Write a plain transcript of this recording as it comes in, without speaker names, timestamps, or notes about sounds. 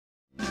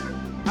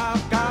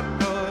I've got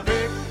the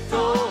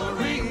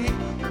victory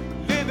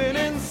living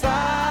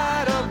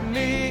inside of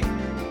me.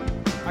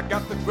 I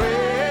got the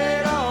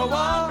greater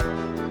one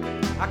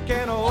I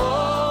can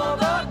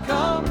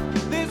overcome.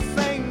 This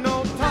ain't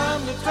no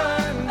time to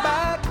turn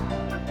back,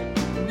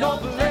 no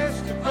place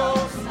to go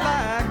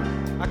slack.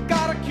 I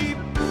gotta keep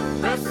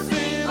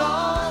pressing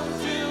on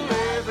till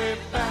every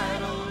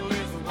battle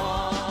is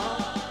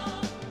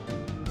won.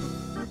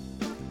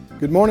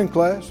 Good morning,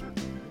 class.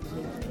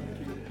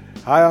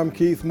 Hi, I'm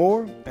Keith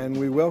Moore, and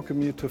we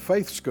welcome you to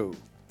Faith School.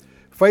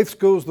 Faith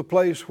School is the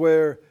place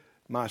where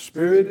my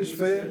spirit is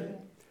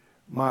fed,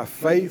 my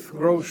faith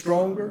grows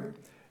stronger,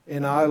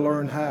 and I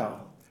learn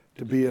how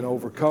to be an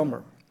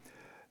overcomer.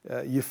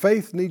 Your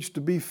faith needs to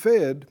be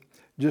fed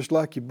just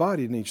like your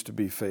body needs to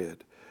be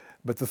fed.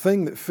 But the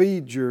thing that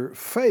feeds your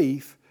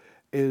faith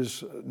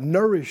is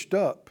nourished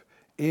up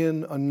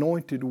in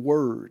anointed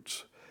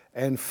words.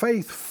 And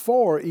faith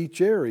for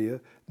each area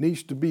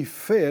needs to be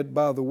fed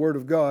by the Word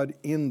of God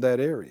in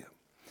that area.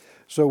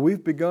 So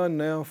we've begun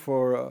now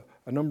for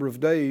a number of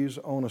days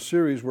on a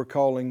series we're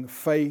calling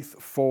Faith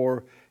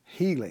for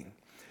Healing.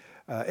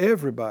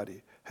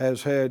 Everybody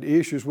has had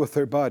issues with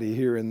their body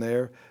here and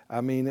there.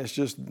 I mean, it's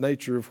just the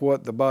nature of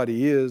what the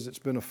body is. It's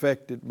been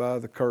affected by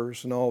the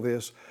curse and all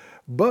this.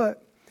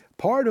 But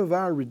part of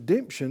our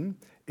redemption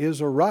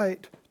is a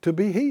right to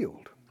be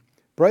healed.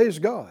 Praise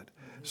God.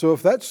 So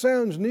if that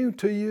sounds new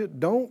to you,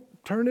 don't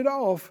turn it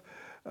off.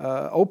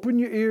 Open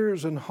your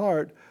ears and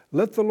heart.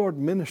 Let the Lord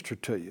minister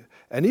to you.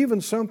 And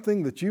even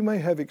something that you may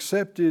have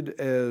accepted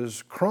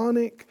as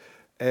chronic,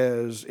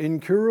 as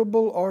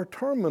incurable or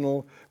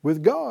terminal,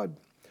 with God,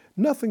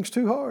 nothing's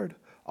too hard.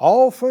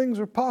 All things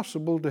are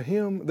possible to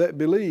him that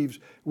believes.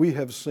 We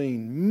have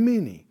seen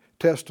many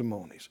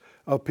testimonies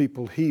of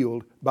people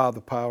healed by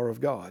the power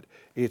of God.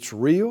 It's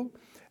real,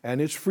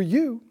 and it's for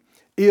you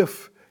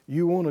if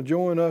you want to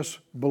join us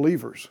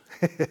believers.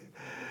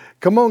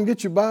 Come on,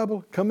 get your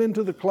Bible, come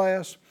into the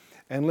class,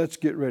 and let's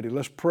get ready.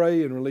 Let's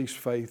pray and release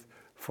faith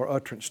for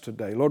utterance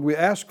today. Lord, we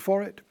ask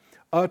for it.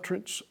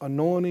 Utterance,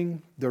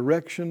 anointing,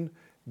 direction,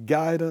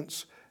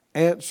 guidance,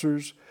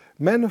 answers.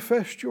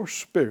 Manifest your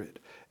Spirit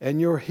and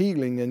your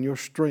healing and your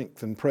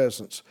strength and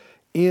presence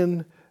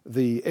in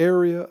the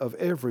area of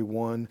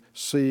everyone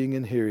seeing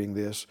and hearing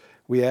this.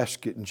 We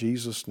ask it in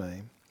Jesus'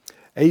 name.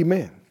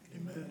 Amen.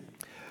 Amen.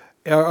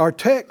 Our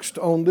text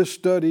on this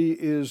study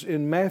is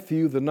in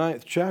Matthew, the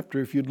 9th chapter,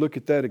 if you'd look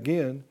at that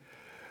again,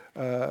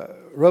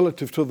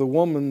 relative to the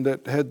woman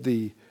that had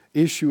the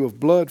issue of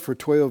blood for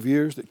 12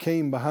 years that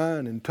came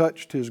behind and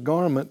touched his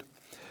garment.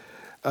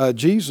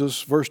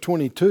 Jesus, verse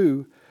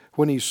 22,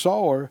 when he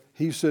saw her,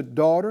 he said,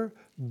 "Daughter,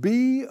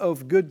 be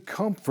of good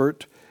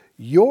comfort.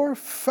 Your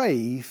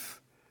faith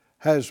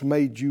has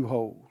made you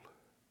whole."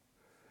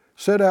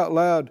 Said out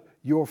loud,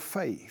 your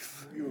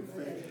faith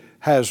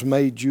has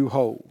made you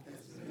whole.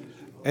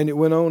 And it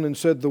went on and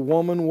said the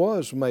woman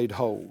was made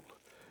whole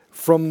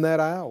from that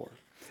hour.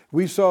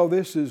 We saw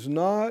this is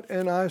not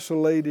an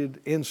isolated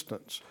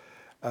instance.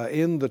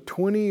 In the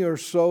 20 or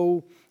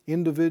so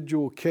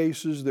individual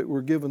cases that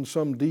were given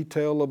some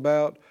detail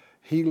about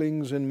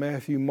healings in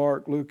Matthew,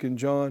 Mark, Luke, and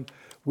John,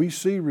 we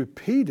see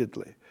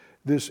repeatedly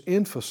this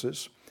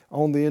emphasis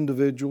on the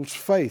individual's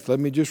faith. Let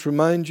me just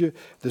remind you,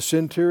 the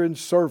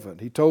centurion's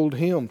servant, he told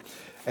him,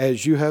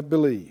 "As you have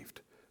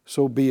believed,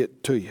 so be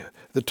it to you."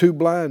 The two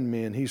blind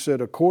men, he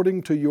said,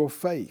 "According to your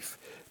faith,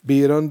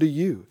 be it unto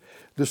you."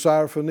 The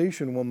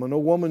Syrophoenician woman, "A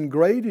woman,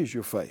 great is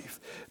your faith,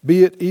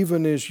 be it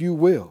even as you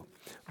will."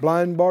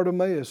 Blind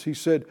Bartimaeus, he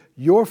said,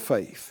 "Your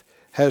faith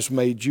has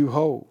made you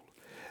whole."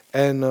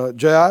 And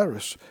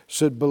Jairus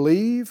said,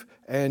 "Believe,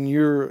 and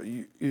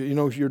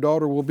your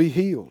daughter will be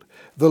healed."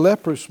 The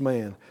leprous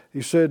man,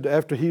 he said,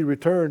 after he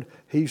returned,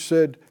 he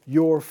said,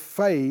 "Your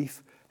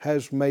faith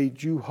has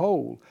made you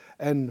whole."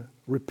 And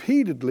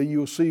repeatedly,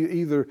 you'll see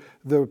either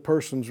the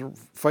person's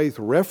faith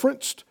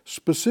referenced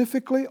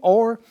specifically,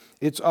 or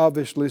it's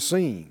obviously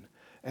seen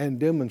and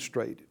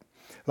demonstrated.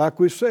 Like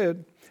we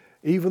said,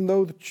 even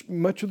though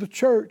much of the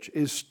church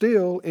is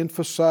still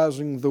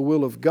emphasizing the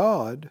will of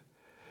God,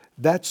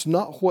 that's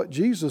not what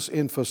Jesus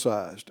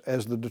emphasized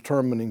as the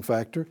determining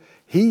factor.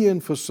 He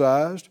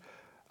emphasized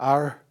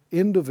our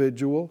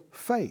individual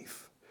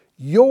faith.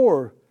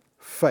 Your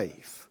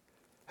faith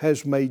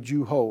has made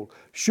you whole.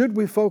 Should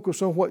we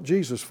focus on what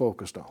Jesus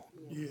focused on?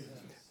 Yes.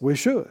 We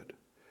should.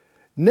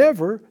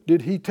 Never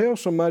did he tell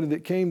somebody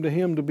that came to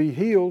him to be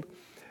healed,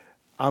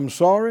 "I'm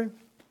sorry,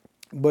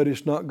 but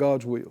it's not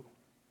God's will."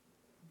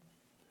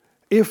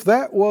 If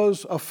that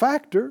was a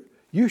factor,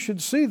 you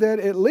should see that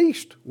at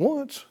least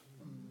once,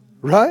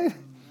 right?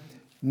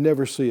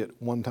 Never see it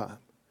one time.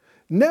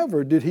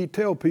 Never did he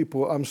tell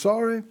people, "I'm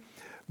sorry,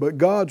 but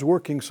God's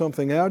working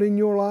something out in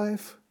your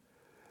life,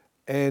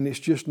 and it's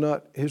just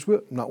not His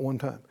will." Not one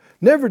time.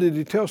 Never did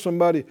he tell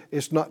somebody,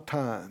 "It's not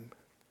time,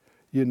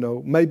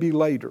 maybe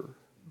later."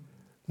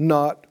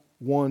 Not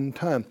one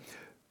time.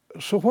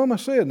 So why am I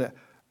saying that?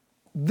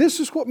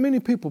 This is what many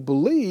people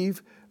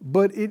believe,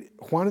 but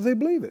why do they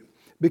believe it?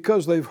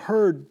 Because they've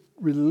heard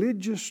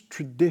religious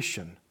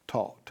tradition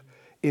taught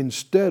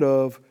instead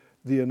of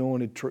the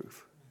anointed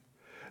truth.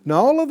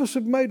 Now, all of us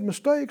have made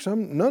mistakes.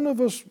 None of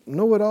us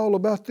know it all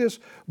about this.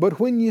 But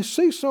when you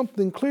see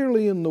something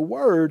clearly in the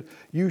Word,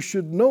 you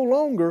should no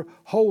longer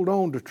hold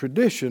on to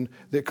tradition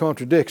that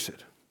contradicts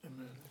it.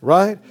 Amen.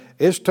 Right?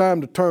 It's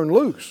time to turn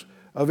loose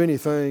of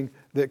anything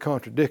that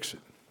contradicts it.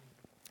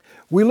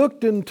 We're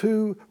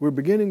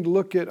beginning to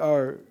look at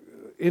our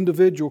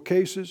individual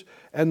cases.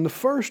 And the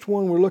first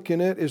one we're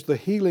looking at is the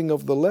healing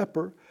of the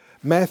leper.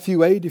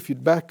 Matthew 8, if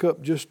you'd back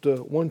up just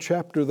one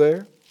chapter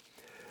there.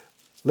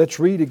 Let's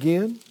read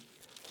again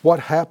what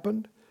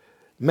happened.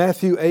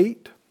 Matthew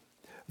 8,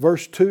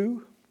 verse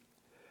 2.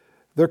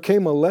 There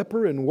came a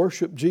leper and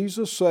worshiped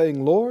Jesus,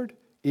 saying, Lord,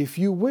 if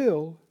you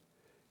will,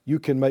 you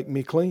can make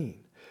me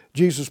clean.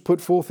 Jesus put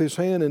forth his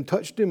hand and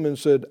touched him and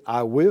said,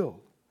 I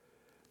will.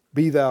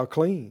 Be thou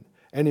clean.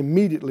 And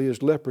immediately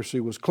his leprosy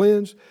was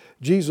cleansed.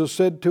 Jesus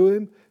said to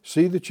him,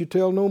 see that you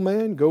tell no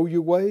man, go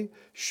your way,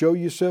 show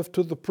yourself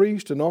to the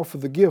priest, and offer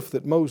the gift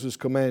that Moses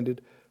commanded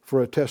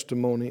for a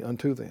testimony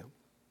unto them.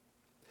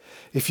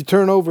 If you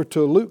turn over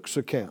to Luke's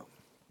account,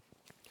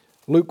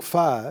 Luke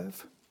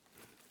 5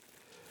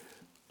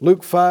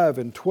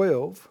 and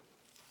 12,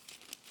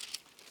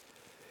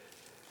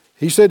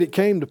 he said, it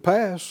came to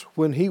pass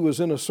when he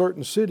was in a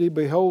certain city,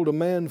 behold, a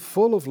man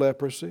full of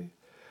leprosy,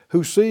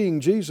 who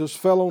seeing Jesus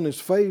fell on his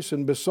face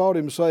and besought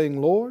him,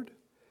 saying, Lord,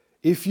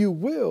 if you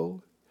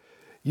will,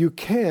 you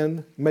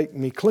can make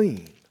me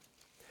clean.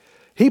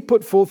 He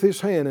put forth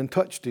his hand and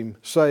touched him,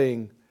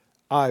 saying,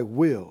 I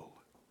will.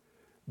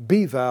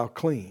 Be thou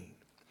clean.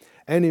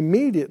 And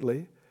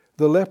immediately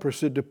the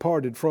leprosy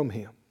departed from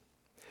him.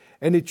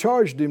 And he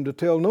charged him to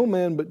tell no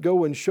man, but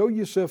go and show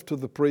yourself to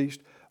the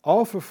priest,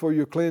 offer for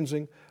your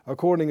cleansing,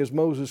 according as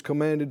Moses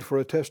commanded, for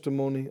a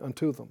testimony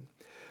unto them.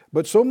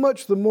 But so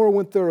much the more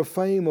went there a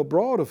fame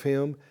abroad of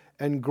him,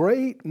 and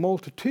great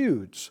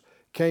multitudes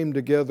came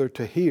together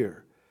to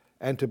hear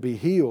and to be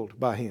healed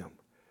by him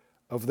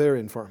of their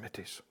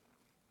infirmities.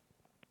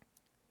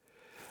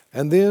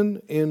 And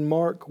then in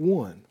Mark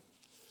 1,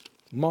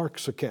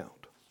 Mark's account.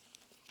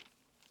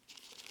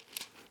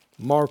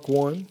 Mark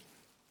 1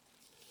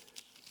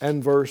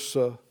 and verse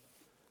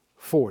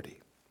 40.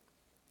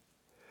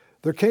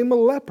 There came a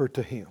leper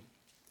to him,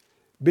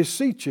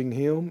 beseeching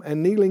him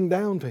and kneeling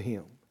down to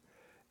him,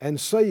 and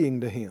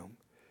saying to him,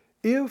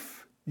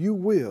 if you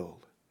will,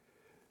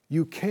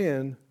 you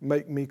can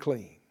make me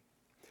clean.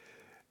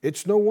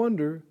 It's no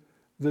wonder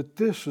that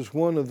this is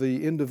one of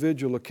the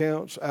individual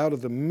accounts out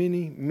of the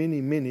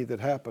many that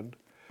happened,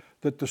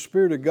 that the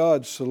Spirit of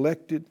God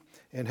selected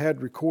and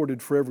had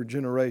recorded for every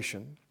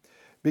generation,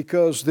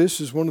 because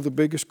this is one of the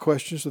biggest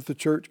questions that the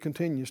church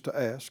continues to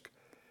ask.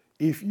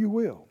 If you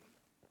will,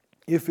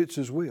 if it's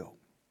His will.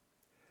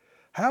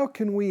 How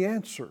can we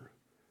answer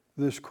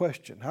this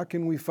question? How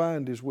can we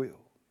find His will?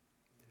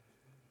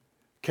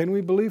 Can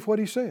we believe what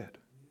He said?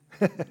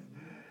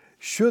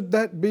 Should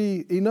that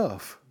be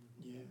enough?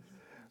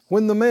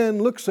 When the man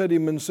looks at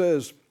him and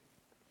says,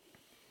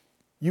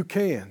 you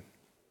can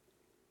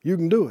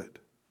do it,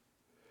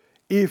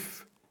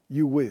 if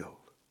you will.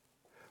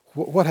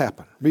 What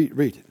happened?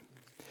 Read it.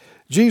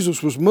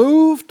 Jesus was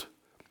moved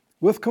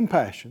with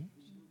compassion.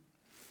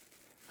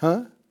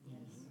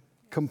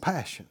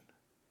 Compassion.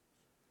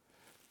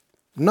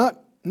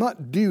 Not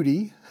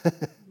duty.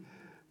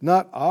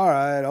 Not, all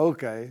right,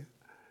 okay,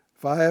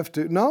 if I have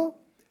to. No.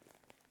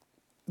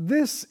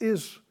 This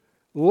is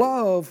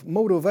love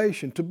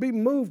motivation. To be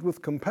moved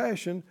with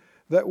compassion,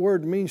 that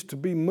word means to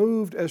be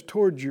moved as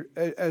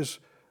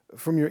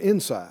from your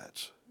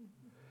insides.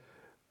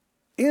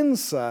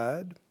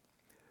 Inside,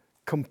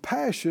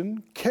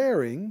 compassion,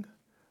 caring,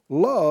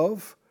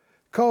 love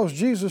caused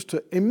Jesus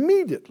to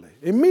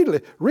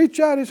immediately reach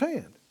out His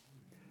hand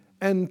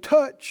and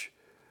touch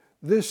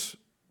this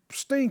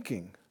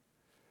stinking,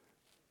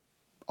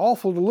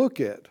 awful to look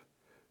at,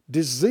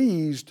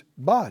 diseased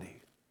body.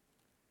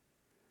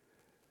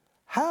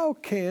 How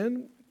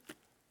can,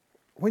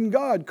 when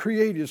God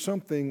created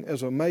something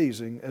as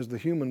amazing as the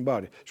human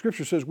body,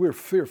 Scripture says we're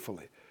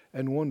fearfully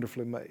and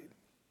wonderfully made.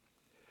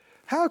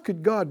 How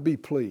could God be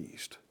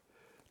pleased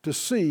to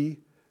see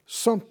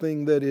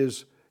something that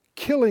is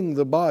killing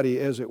the body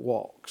as it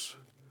walks,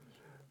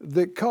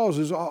 that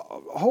causes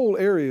whole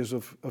areas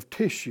of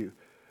tissue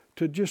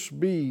to just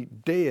be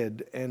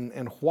dead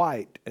and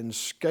white and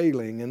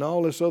scaling and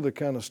all this other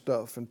kind of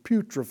stuff and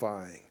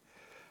putrefying?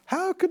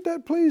 How could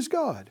that please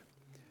God?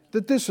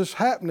 That this is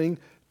happening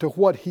to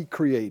what He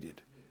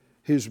created,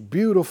 His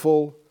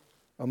beautiful,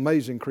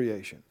 amazing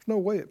creation. There's no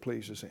way it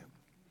pleases Him.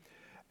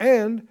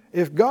 And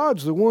if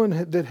God's the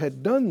one that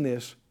had done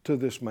this to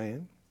this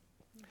man,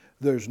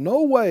 there's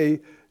no way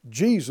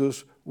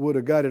Jesus would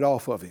have got it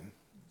off of him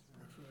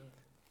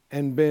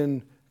and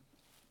been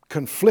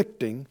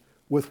conflicting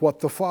with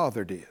what the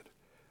Father did.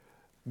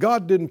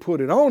 God didn't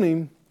put it on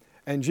him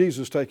and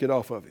Jesus take it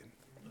off of him.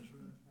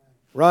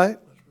 Right?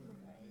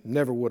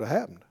 Never would have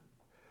happened.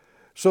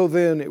 So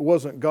then it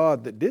wasn't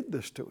God that did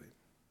this to him.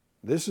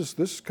 This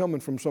is coming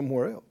from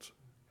somewhere else.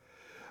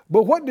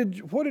 But what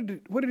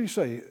did He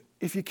say?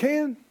 If you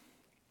can,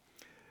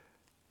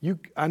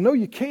 I know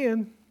you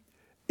can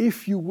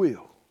if you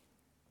will.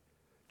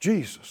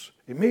 Jesus,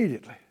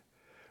 immediately,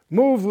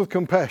 moved with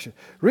compassion,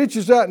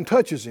 reaches out and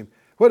touches him.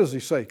 What does he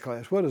say,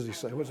 class? What does he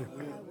say? What's it?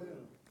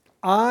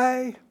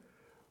 I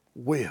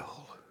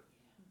will.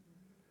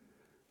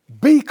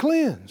 Be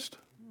cleansed.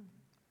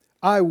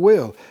 I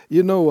will.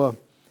 You know,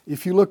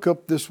 if you look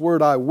up this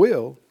word I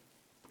will,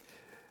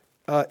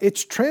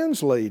 it's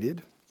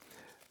translated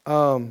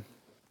other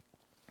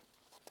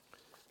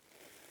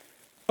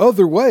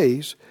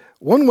ways.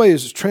 One way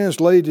it's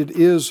translated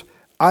is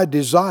I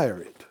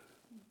desire it.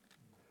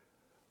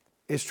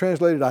 It's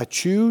translated I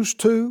choose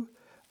to,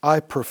 I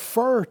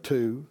prefer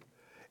to.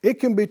 It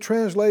can be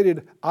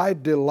translated I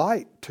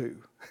delight to.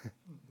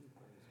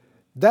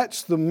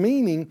 That's the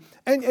meaning.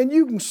 And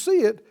you can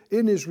see it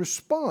in his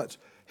response.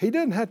 He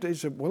doesn't have to, he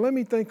said, well, let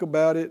me think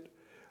about it.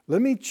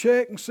 Let me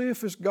check and see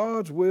if it's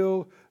God's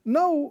will.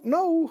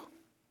 No.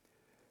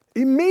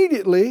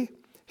 Immediately,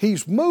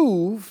 he's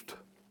moved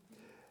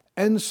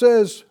and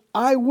says,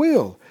 I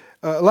will.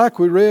 Like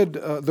we read,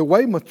 the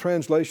Weymouth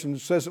translation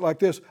says it like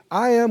this,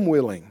 I am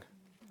willing.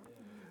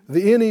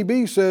 The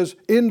NEB says,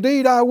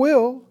 indeed I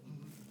will.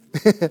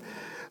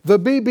 The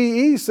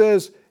BBE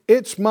says,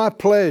 it's my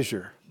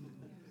pleasure.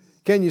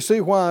 Can you see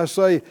why I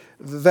say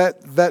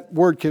that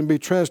word can be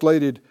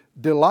translated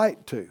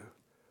delight to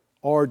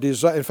or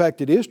desire? In fact,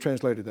 it is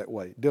translated that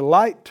way.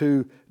 Delight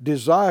to,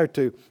 desire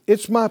to.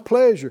 It's my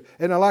pleasure.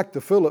 And I like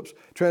the Phillips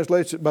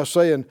translates it by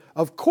saying,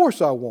 of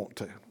course I want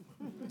to.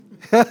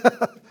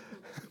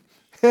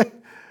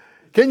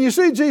 Can you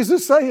see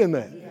Jesus saying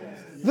that? Yes.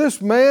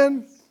 This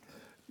man,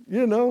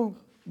 you know,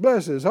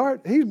 bless his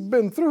heart, he's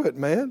been through it,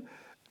 man.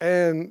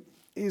 And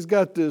he's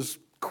got this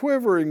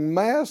quivering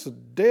mass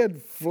of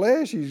dead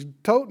flesh he's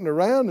toting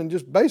around and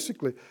just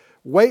basically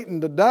waiting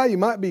to die. You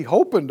might be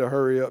hoping to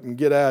hurry up and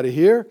get out of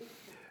here.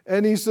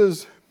 And he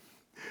says,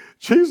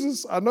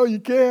 Jesus, I know you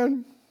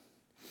can,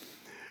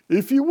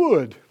 if you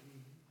would.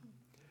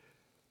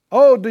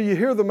 Oh, do you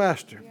hear the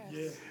Master?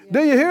 Yes.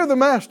 Do you hear the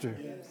Master?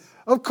 Yes.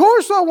 Of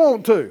course I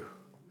want to.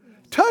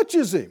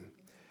 Touches him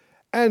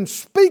and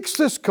speaks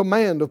this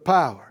command of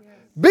power. Yes.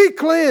 Be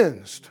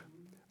cleansed.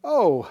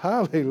 Oh,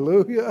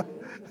 hallelujah.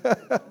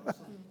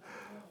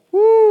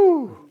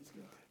 Woo.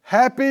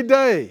 Happy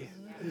day.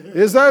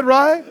 Is that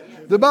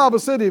right? The Bible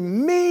said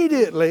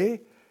immediately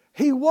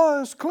he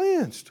was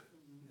cleansed.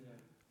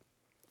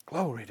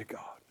 Glory to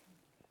God.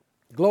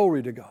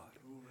 Glory to God.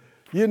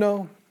 You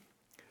know,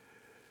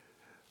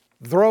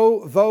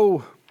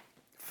 though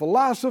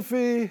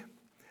philosophy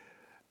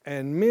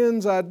and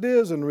men's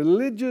ideas and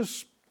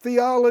religious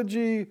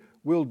theology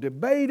will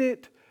debate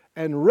it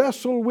and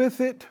wrestle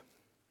with it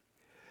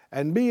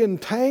and be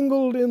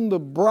entangled in the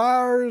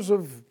briars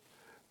of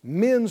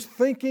men's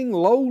thinking,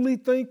 lowly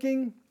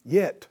thinking,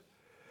 yet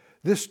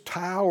this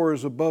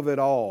towers above it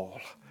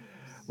all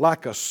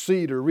like a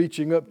cedar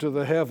reaching up to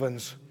the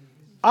heavens.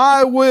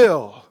 I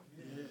will.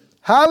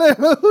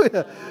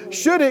 Hallelujah.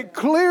 Should it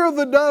clear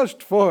the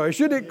dust for us?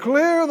 Should it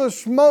clear the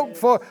smoke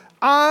for us?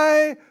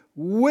 I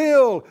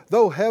will.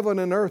 Though heaven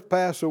and earth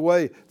pass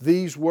away,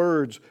 these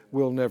words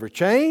will never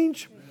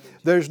change.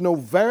 There's no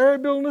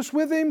variableness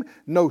with him,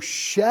 no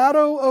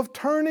shadow of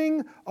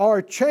turning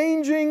or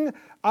changing.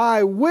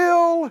 I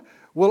will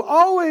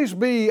always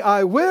be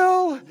I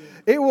will.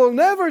 It will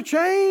never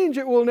change.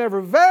 It will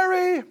never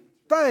vary.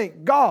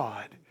 Thank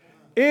God.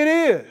 It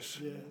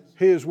is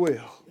His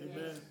will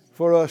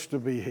for us to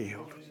be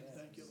healed.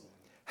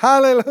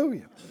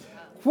 Hallelujah.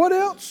 What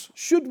else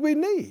should we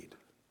need?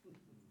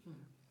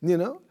 You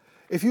know,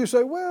 if you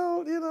say,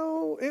 well, you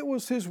know, it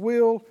was His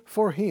will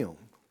for him,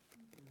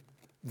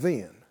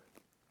 then.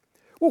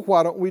 Well,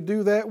 why don't we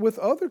do that with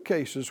other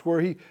cases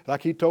where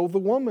like he told the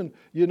woman,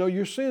 you know,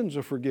 your sins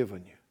are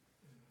forgiven you.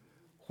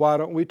 Why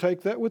don't we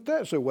take that with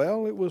that? Say,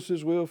 well, it was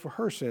His will for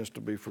her sins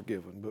to be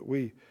forgiven, but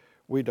we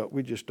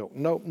just don't.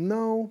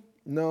 No.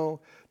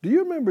 Do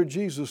you remember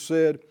Jesus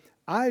said,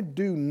 I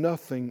do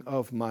nothing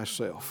of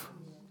myself?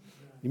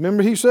 You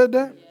remember He said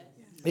that?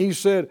 He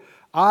said,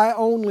 I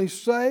only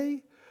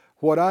say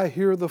what I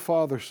hear the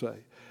Father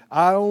say.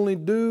 I only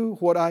do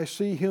what I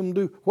see Him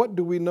do. What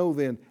do we know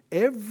then?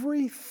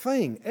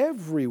 Everything,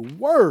 every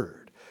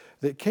word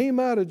that came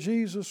out of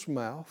Jesus'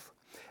 mouth,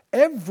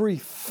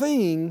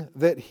 everything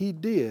that He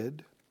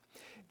did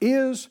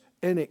is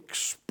an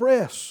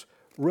express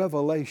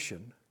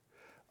revelation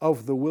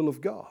of the will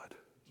of God.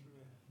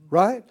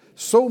 Right?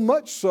 So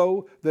much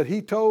so that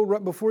He told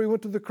right before He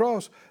went to the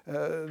cross,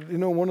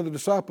 one of the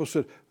disciples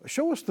said,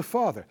 show us the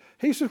Father.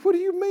 He said, what do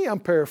you mean? I'm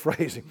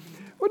paraphrasing.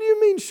 What do you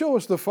mean, show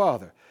us the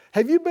Father?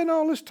 Have you been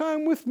all this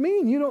time with me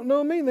and you don't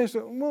know me? And they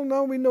said, well,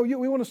 no, we know you.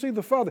 We want to see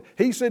the Father.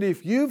 He said,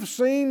 if you've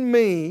seen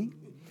me,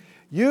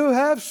 you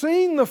have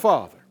seen the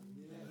Father.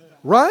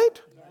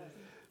 Right?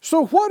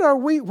 So what are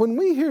we, when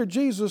we hear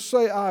Jesus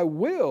say, I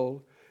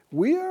will,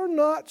 we are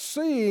not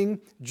seeing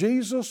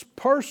Jesus'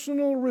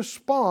 personal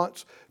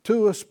response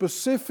to a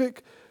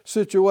specific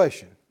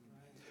situation.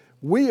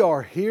 We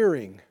are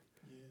hearing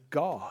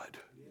God.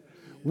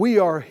 We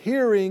are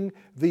hearing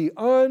the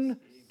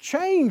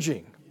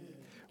unchanging.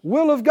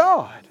 will of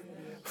God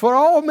for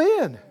all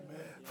men,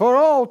 for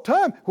all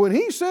time. When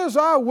He says,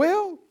 I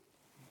will,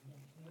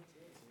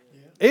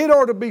 it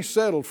ought to be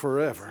settled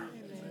forever.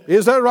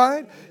 Is that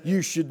right?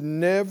 You should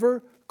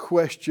never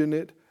question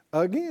it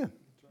again.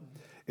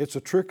 It's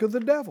a trick of the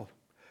devil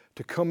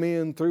to come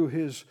in through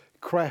his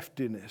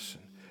craftiness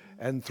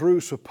and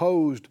through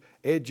supposed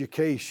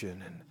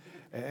education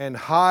and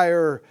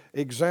higher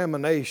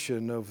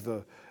examination of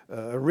the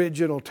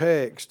original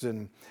text.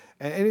 And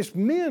it's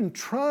men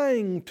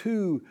trying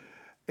to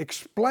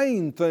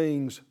explain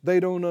things they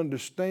don't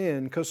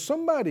understand because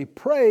somebody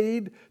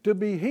prayed to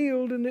be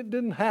healed and it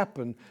didn't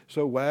happen.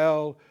 So,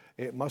 well,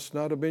 it must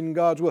not have been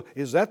God's will.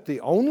 Is that the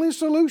only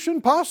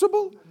solution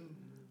possible?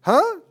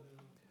 Huh?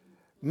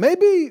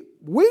 Maybe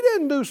we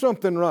didn't do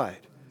something right.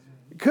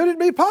 Could it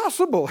be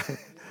possible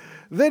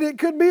that it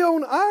could be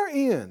on our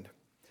end?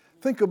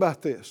 Think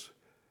about this.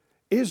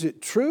 Is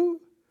it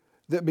true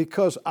that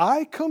because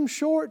I come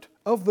short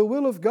of the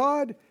will of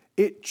God,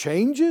 it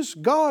changes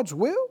God's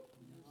will?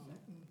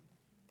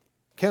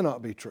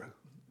 Cannot be true.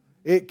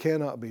 It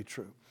cannot be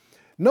true.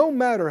 No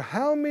matter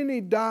how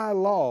many die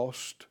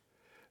lost,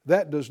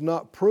 that does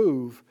not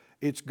prove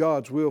it's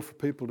God's will for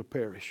people to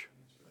perish.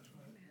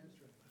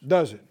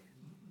 Does it?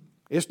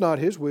 It's not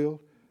His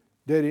will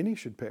that any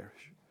should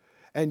perish.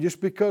 And just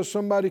because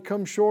somebody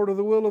comes short of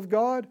the will of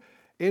God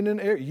in an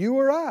area, you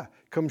or I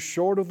come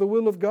short of the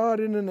will of God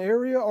in an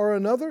area or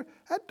another,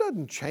 that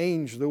doesn't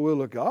change the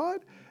will of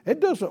God. It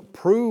doesn't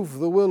prove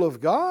the will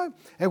of God.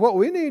 And what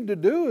we need to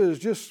do is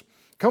just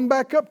come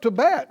back up to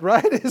bat,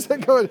 right? Is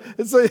that going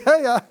and say,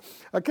 hey,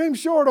 I came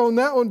short on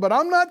that one, but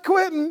I'm not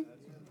quitting.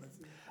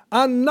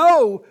 I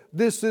know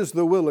this is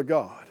the will of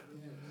God.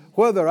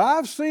 Whether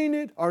I've seen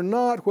it or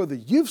not, whether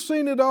you've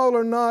seen it all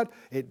or not,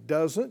 it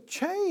doesn't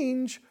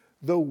change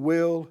the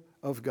will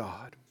of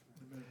God.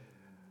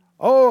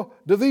 Oh,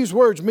 do these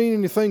words mean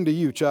anything to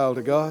you, child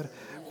of God?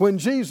 When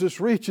Jesus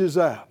reaches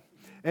out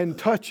and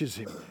touches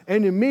him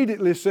and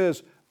immediately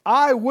says,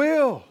 I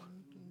will.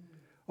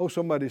 Oh,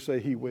 somebody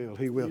say, He will,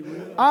 He will.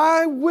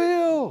 I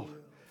will.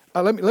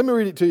 Let me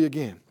read it to you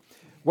again.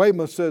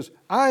 Weymouth says,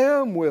 I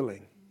am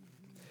willing.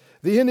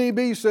 The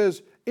NEB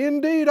says,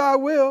 indeed I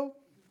will.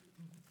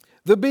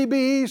 The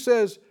BBE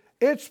says,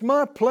 it's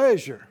my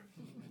pleasure.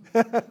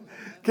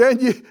 Can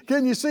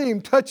you see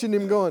him touching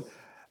him going,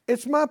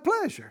 it's my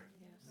pleasure.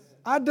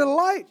 I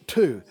delight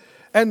to.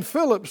 And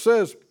Philip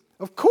says,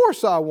 of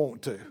course I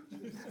want to.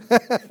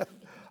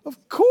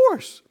 Of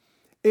course.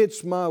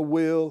 It's my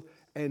will.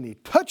 And he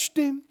touched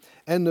him,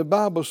 and the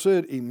Bible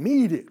said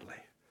immediately.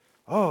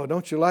 Oh,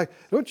 don't you like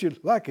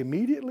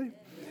immediately?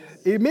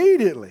 Yes.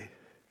 Immediately.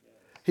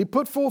 He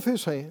put forth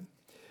his hand.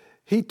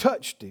 He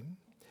touched him.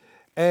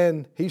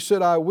 And he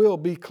said, I will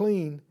be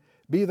clean,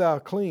 be thou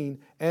clean.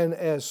 And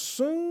as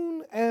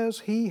soon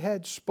as he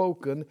had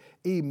spoken,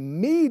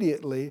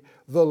 immediately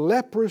the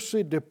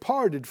leprosy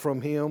departed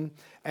from him,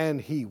 and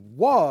he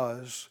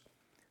was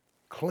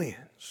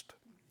cleansed.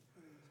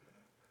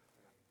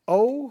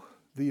 Oh,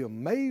 the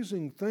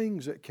amazing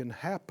things that can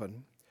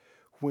happen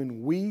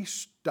when we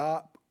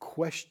stop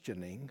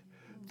questioning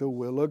the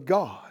will of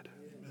God.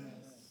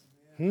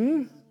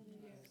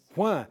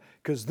 Why?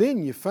 Because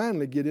then you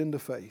finally get into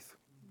faith.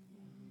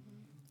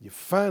 You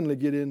finally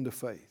get into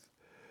faith.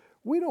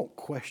 We don't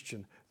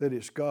question that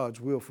it's God's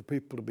will for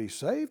people to be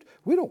saved.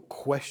 We don't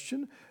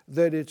question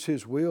that it's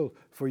His will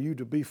for you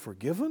to be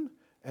forgiven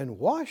and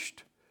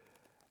washed.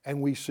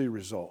 And we see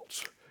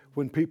results.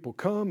 When people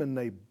come and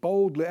they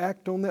boldly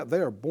act on that, they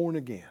are born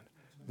again.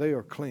 They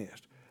are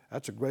cleansed.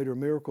 That's a greater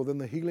miracle than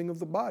the healing of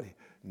the body.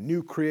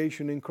 New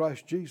creation in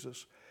Christ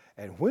Jesus.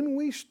 And when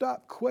we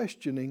stop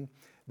questioning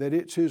that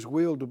it's His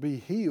will to be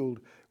healed,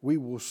 we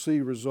will see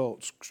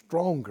results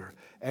stronger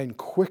and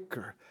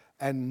quicker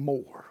and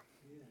more.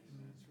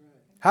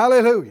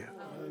 Hallelujah.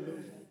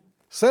 Hallelujah.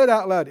 Say it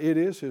out loud. It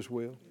is His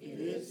will. It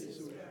is His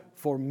will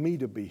for me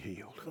to be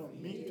healed. For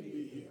me to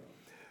be healed.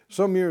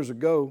 Some years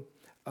ago,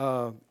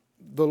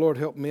 the Lord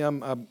helped me,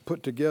 I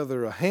put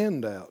together a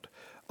handout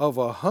of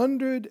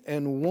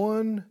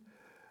 101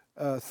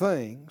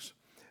 things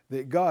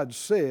that God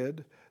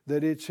said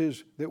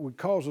that would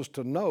cause us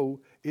to know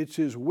it's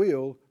His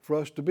will for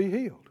us to be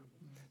healed.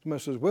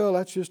 Somebody says, well,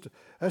 that's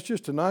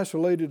just an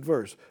isolated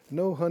verse.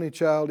 No, honey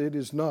child, it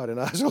is not an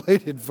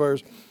isolated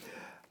verse.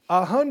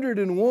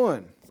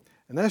 101,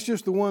 and that's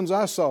just the ones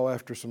I saw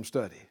after some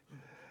study.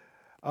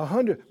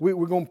 100.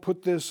 We're going to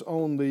put this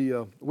on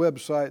the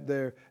website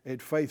there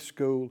at Faith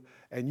School,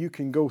 and you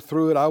can go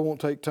through it. I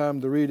won't take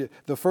time to read it.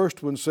 The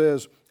first one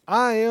says,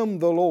 I am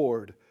the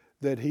Lord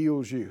that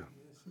heals you.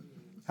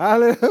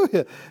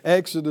 Hallelujah.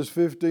 Exodus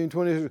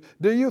 15:20.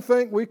 Do you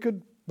think we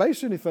could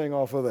base anything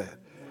off of that?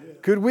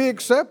 Could we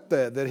accept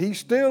that He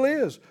still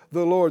is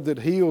the Lord that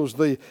heals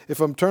thee? If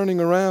I'm turning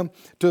around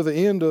to the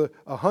end of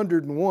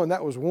 101,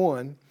 that was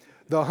one.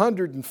 The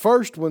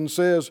 101st one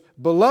says,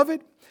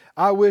 Beloved,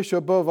 I wish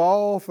above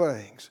all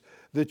things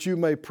that you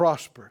may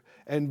prosper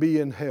and be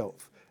in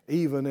health,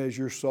 even as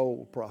your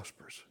soul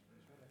prospers.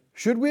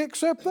 Should we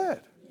accept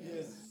that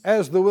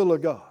as the will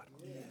of God?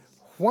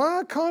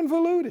 Why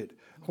convolute it?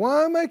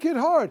 Why make it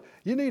hard?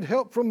 You need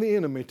help from the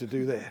enemy to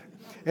do that.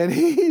 And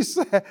he's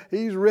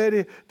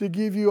ready to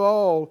give you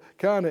all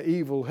kind of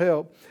evil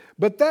help.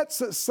 But that's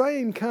the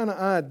same kind of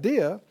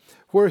idea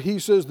where he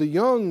says, the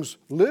Young's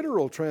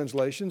literal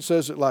translation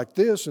says it like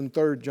this in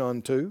 3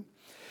 John 2.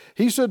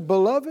 He said,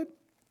 Beloved,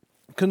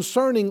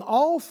 concerning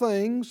all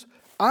things,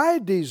 I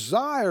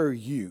desire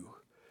you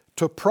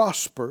to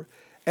prosper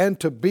and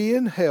to be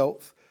in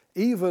health,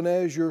 even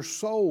as your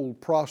soul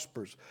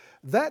prospers.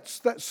 That's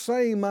that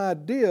same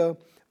idea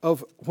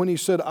of when he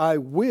said, I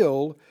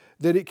will,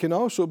 that it can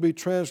also be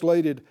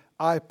translated,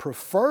 I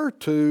prefer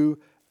to,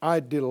 I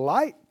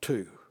delight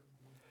to,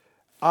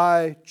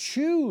 I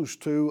choose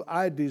to,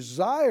 I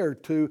desire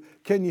to.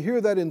 Can you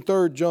hear that in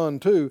 3 John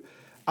 2?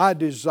 I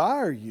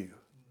desire you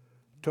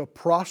to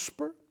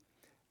prosper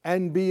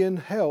and be in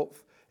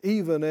health,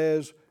 even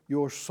as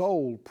your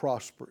soul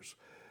prospers.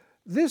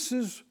 This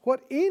is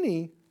what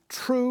any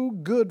true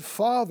good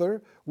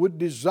father would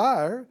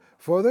desire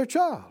for their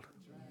child.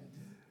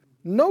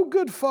 No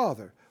good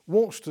father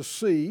wants to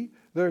see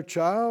their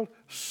child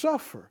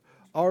suffer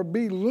or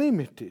be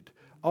limited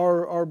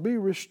or be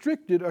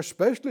restricted,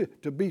 especially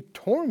to be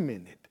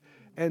tormented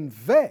and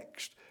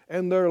vexed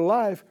and their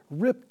life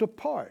ripped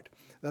apart.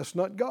 That's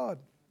not God.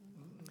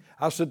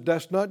 I said,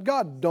 that's not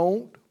God.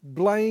 Don't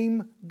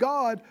blame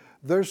God.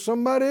 There's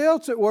somebody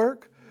else at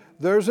work.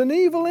 There's an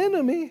evil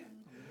enemy.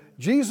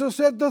 Jesus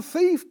said the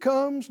thief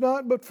comes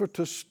not but for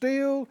to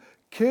steal,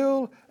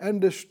 kill, and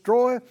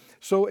destroy.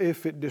 So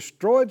if it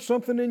destroyed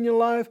something in your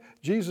life,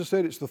 Jesus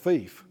said it's the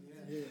thief.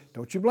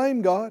 Don't you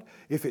blame God.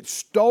 If it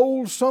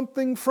stole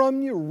something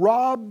from you,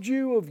 robbed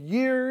you of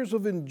years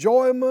of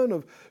enjoyment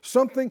of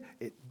something,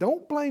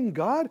 don't blame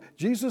God.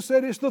 Jesus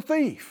said it's the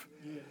thief.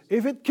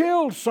 If it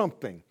killed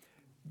something,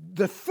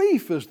 the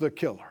thief is the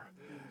killer.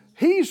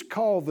 He's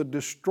called the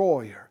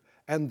destroyer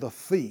and the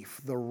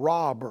thief, the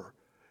robber,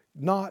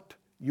 not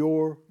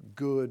your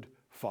good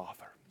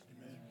father.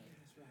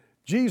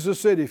 Jesus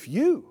said, if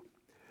you,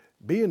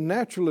 being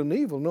natural and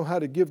evil, know how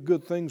to give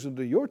good things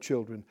unto your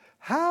children,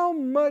 how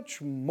much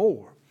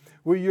more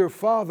will your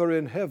Father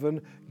in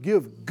heaven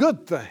give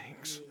good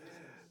things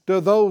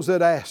to those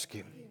that ask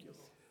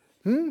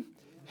Him?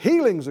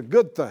 Healing's a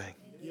good thing.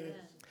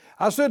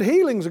 I said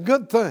healing's a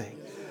good thing.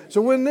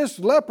 So when this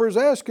leper's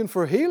asking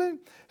for healing,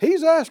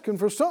 he's asking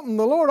for something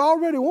the Lord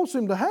already wants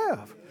him to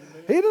have.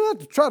 He doesn't have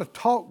to try to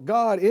talk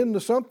God into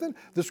something.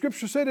 The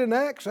Scripture said in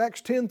Acts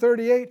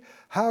 10:38,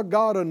 how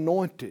God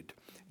anointed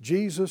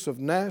Jesus of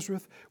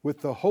Nazareth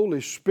with the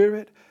Holy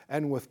Spirit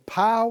and with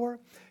power.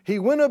 He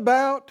went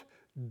about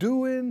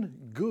doing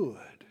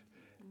good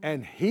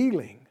and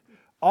healing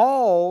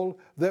all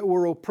that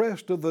were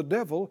oppressed of the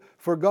devil,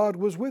 for God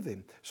was with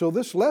him. So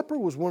this leper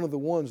was one of the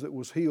ones that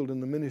was healed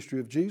in the ministry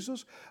of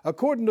Jesus.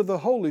 According to the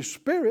Holy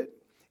Spirit,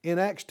 in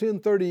Acts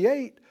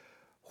 10:38,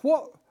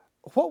 what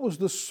was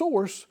the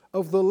source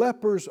of the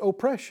leper's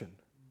oppression?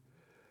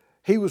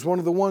 He was one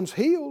of the ones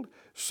healed,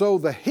 so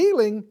the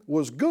healing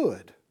was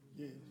good.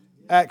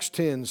 Acts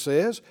 10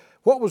 says,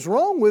 what was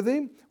wrong with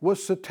him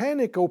was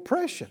satanic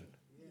oppression,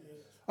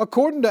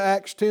 according to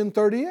Acts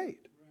 10:38.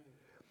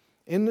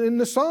 In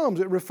the Psalms,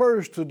 it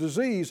refers to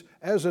disease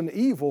as an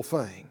evil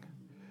thing.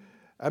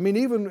 I mean,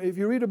 even if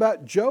you read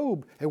about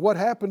Job and what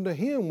happened to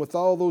him with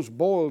all those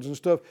boils and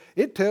stuff,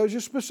 it tells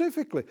you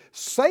specifically,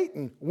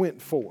 Satan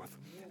went forth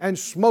and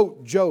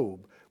smote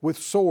Job with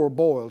sore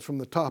boils from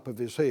the top of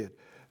his head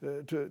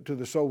to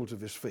the soles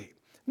of his feet.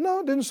 No,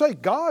 it didn't say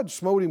God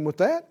smote him with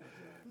that.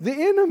 The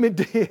enemy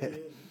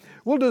did.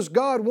 Well, does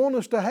God want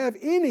us to have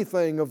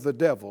anything of the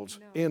devil's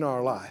in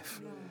our life?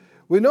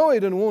 We know He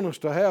didn't want us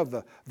to have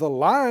the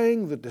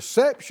lying, the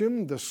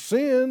deception, the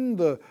sin,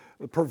 the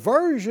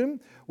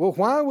perversion. Well,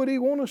 why would He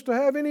want us to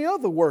have any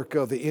other work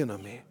of the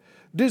enemy?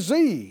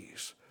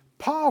 Disease,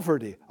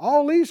 poverty,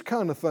 all these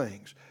kind of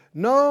things.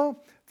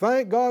 No,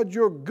 thank God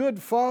you're a good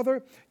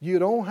Father. You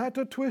don't have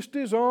to twist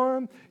His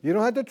arm. You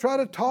don't have to try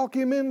to talk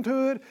Him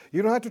into it.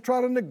 You don't have to try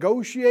to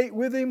negotiate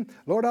with Him.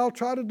 Lord, I'll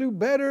try to do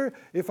better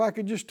if I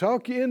could just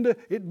talk you into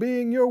it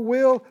being your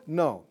will.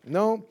 No.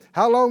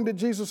 How long did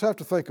Jesus have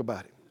to think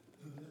about it?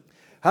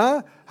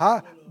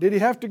 Did He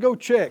have to go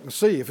check and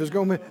see if it's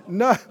going to be?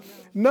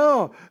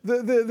 No.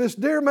 This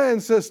dear man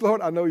says,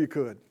 Lord, I know you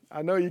could.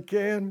 I know you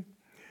can.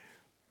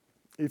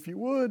 If you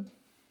would.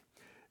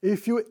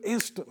 If you would,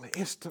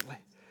 instantly.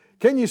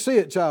 Can you see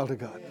it, child of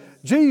God? Yes.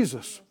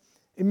 Jesus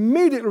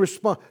immediately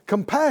responds.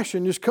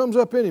 Compassion just comes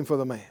up in Him for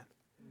the man.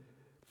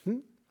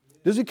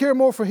 Does He care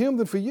more for him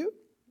than for you?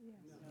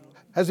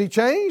 Has He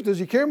changed? Does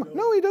He care more?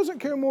 No, He doesn't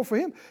care more for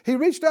him. He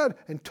reached out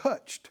and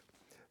touched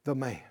the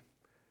man.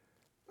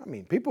 I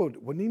mean, people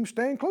wouldn't even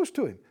stand close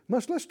to Him,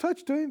 much less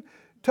touch to Him.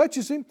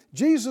 Touches him.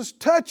 Jesus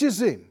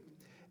touches him.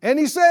 And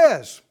He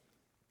says,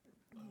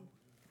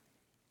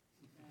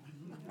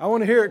 I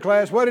want to hear it,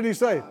 class. What did He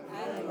say?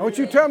 I want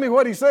you to tell me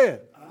what He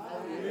said.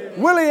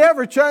 Will He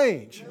ever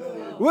change?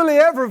 No. Will He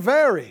ever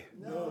vary?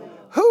 No.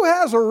 Who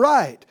has a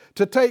right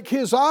to take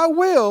His I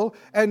will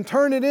and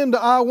turn it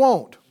into I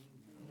won't?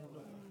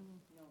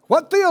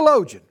 What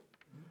theologian?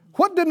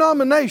 What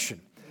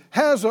denomination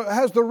has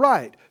the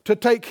right to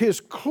take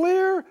his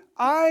clear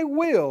 "I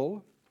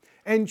will"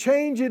 and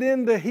change it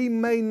into "he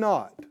may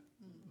not."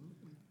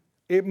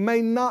 It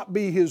may not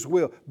be his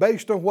will.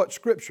 Based on what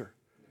Scripture?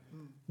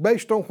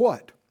 Based on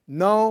what?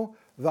 No,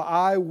 the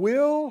 "I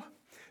will"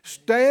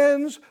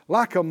 stands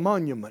like a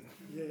monument.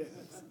 Yes.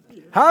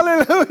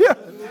 Hallelujah.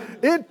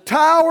 It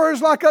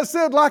towers, like I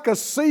said, like a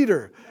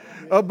cedar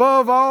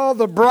above all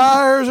the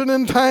briars and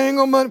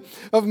entanglement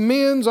of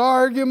men's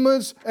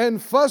arguments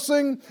and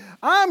fussing.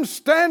 I'm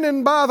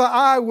standing by the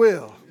 "I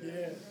will."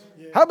 Yes.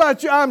 Yes. How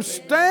about you? I'm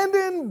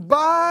standing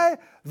by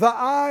the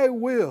 "I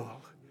will."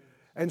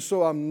 And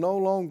so I'm no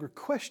longer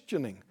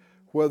questioning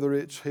whether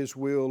it's his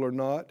will or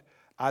not.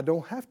 I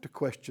don't have to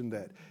question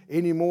that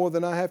any more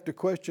than I have to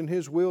question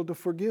his will to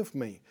forgive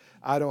me.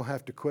 I don't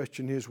have to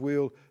question his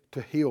will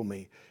to heal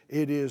me.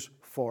 It is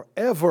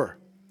forever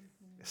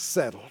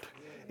settled.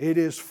 It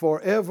is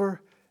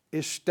forever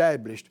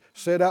established.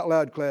 Say it out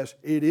loud, class.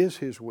 It is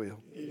his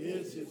will. It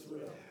is his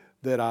will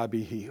that I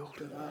be healed.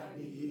 that I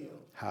be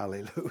healed.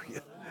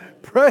 Hallelujah.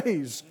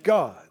 Praise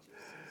God.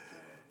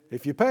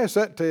 If you pass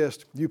that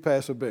test, you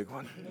pass a big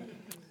one.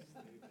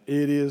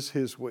 It is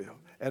his will.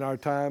 And our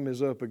time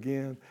is up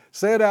again.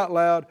 Say it out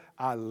loud.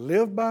 I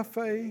live by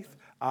faith.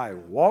 I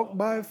walk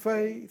by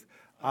faith.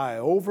 I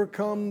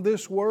overcome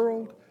this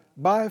world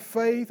by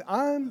faith.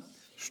 I'm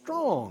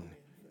strong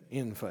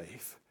in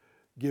faith,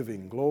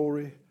 giving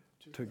glory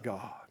to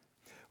God.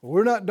 Well,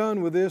 we're not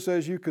done with this,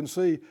 as you can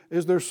see.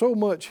 There's so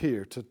much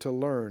here to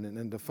learn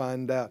and to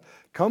find out.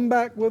 Come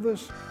back with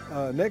us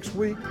next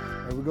week,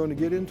 and we're going to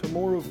get into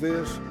more of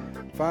this,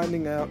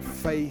 finding out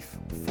faith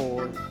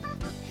for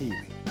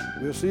healing.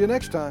 We'll see you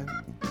next time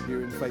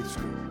here in Faith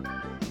School.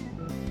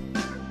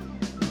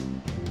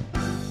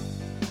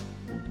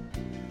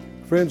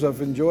 Friends,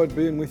 I've enjoyed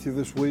being with you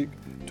this week,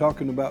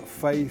 talking about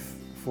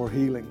faith for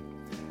healing.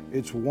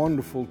 It's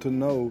wonderful to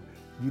know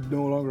you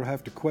no longer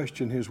have to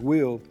question his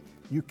will.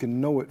 You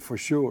can know it for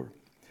sure.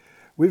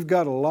 We've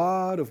got a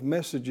lot of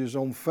messages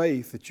on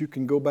faith that you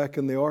can go back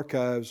in the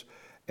archives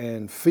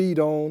and feed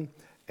on,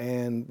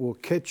 and we'll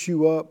catch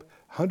you up.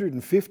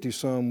 150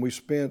 some we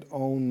spent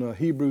on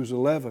Hebrews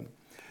 11.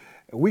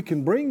 We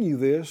can bring you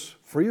this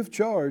free of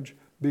charge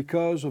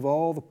because of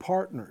all the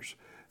partners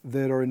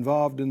that are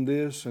involved in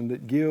this and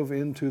that give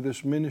into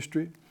this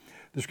ministry.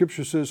 The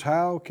Scripture says,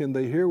 how can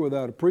they hear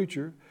without a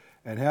preacher,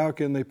 and how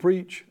can they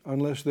preach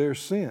unless they're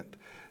sent?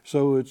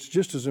 So it's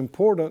just as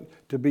important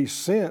to be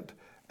sent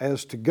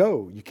as to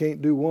go. You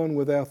can't do one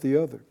without the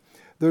other.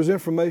 There's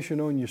information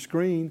on your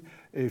screen.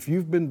 If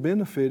you've been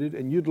benefited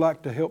and you'd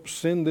like to help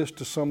send this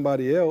to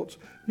somebody else,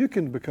 you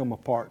can become a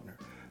partner.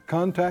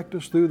 Contact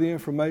us through the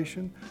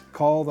information,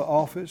 call the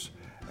office,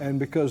 and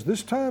because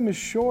this time is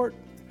short,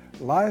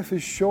 life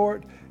is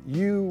short,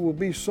 you will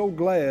be so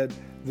glad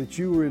that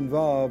you were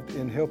involved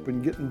in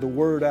helping getting the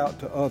word out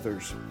to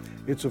others.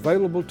 It's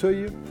available to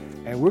you,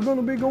 and we're going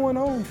to be going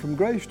on from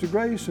grace to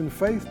grace and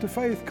faith to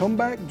faith. Come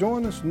back,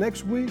 join us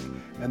next week,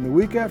 and the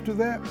week after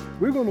that,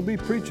 we're going to be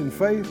preaching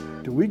faith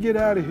till we get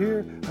out of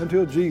here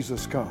until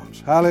Jesus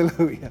comes.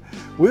 Hallelujah.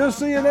 We'll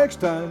see you next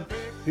time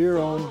here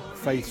on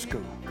Faith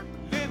School.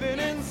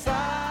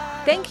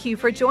 Thank you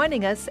for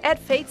joining us at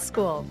Faith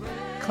School.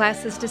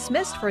 Class is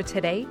dismissed for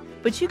today,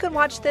 but you can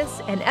watch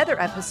this and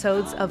other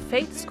episodes of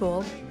Faith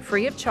School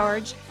free of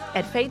charge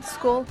at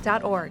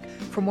faithschool.org.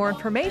 For more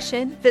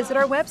information, visit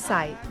our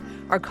website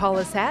or call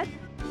us at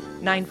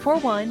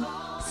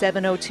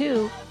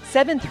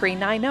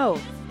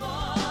 941-702-7390.